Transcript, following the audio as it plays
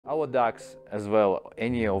Our DACs, as well,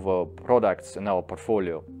 any of our products in our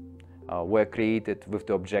portfolio, were created with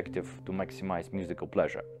the objective to maximize musical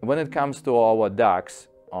pleasure. When it comes to our DACs,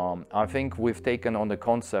 I think we've taken on a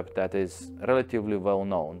concept that is relatively well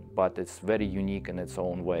known, but it's very unique in its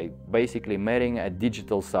own way. Basically marrying a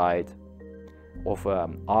digital side of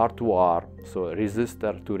R2R, so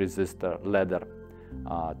resistor to resistor ladder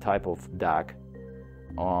type of DAC,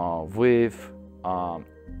 with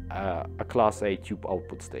a Class A tube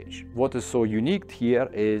output stage. What is so unique here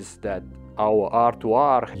is that our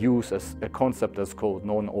R2R uses a concept that's called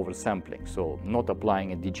non-oversampling, so not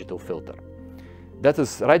applying a digital filter. That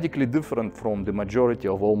is radically different from the majority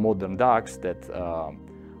of all modern DACs that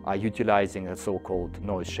are utilizing a so-called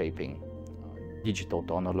noise shaping, digital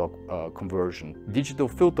to analog conversion. Digital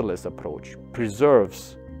filterless approach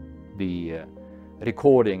preserves the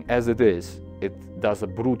recording as it is. It does a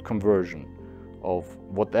brute conversion of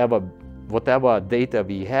whatever data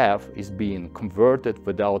we have is being converted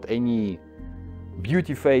without any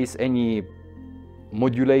beauty phase, any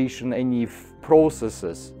modulation, any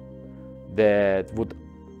processes that would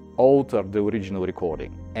alter the original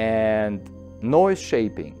recording. And noise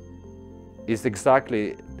shaping is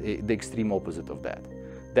exactly the extreme opposite of that.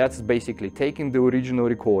 That's basically taking the original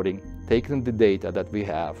recording, taking the data that we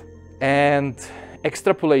have, and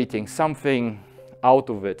extrapolating something out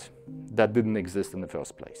of it that didn't exist in the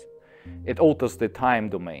first place. It alters the time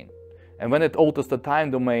domain. And when it alters the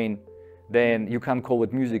time domain, then you can't call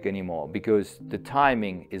it music anymore because the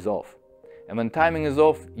timing is off. And when timing is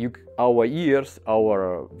off, our ears,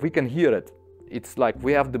 we can hear it. It's like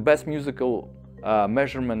we have the best musical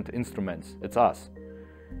measurement instruments. It's us.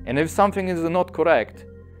 And if something is not correct,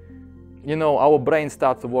 you know, our brain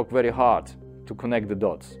starts to work very hard to connect the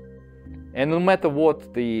dots. And no matter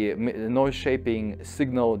what the noise shaping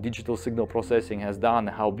signal, digital signal processing has done,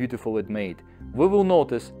 how beautiful it made, we will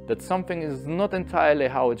notice that something is not entirely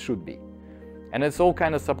how it should be. And it's all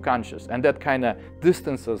kind of subconscious, and that kind of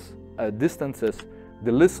distances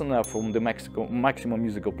the listener from the maximum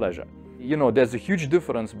musical pleasure. You know, there's a huge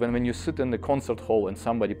difference when you sit in the concert hall and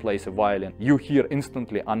somebody plays a violin. You hear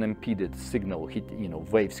instantly unimpeded signal,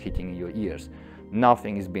 waves hitting your ears.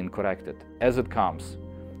 Nothing is being corrected as it comes.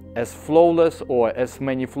 As flawless or as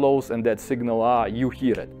many flows in that signal are, you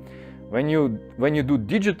hear it. When you do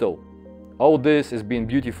digital, all this is being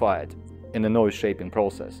beautified in the noise shaping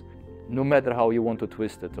process. No matter how you want to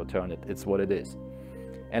twist it or turn it, it's what it is.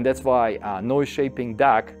 And that's why noise shaping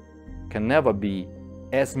DAC can never be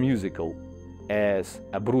as musical as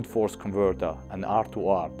a brute force converter, an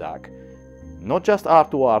R2R DAC. Not just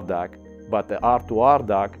R2R DAC, but the R2R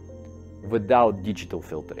DAC without digital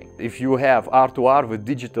filtering. If you have R2R with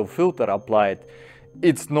digital filter applied,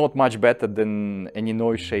 it's not much better than any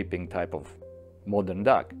noise shaping type of modern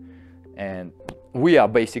DAC. And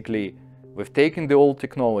we've taken the old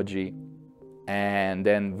technology and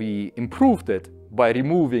then we improved it by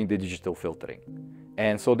removing the digital filtering.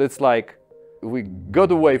 And so that's like we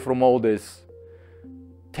got away from all this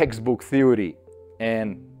textbook theory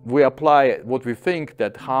and we apply what we think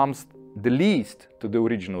that harms the least to the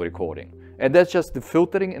original recording. And that's just the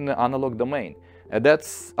filtering in the analog domain. And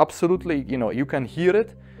that's absolutely, you can hear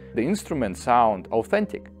it. The instruments sound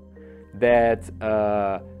authentic, that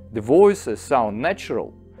the voices sound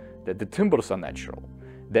natural, that the timbres are natural,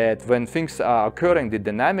 that when things are occurring, the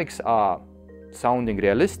dynamics are sounding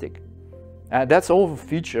realistic. And that's all the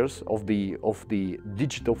features of the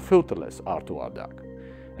digital filterless R2R DAC.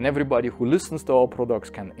 And everybody who listens to our products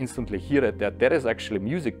can instantly hear it, that there is actually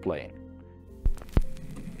music playing.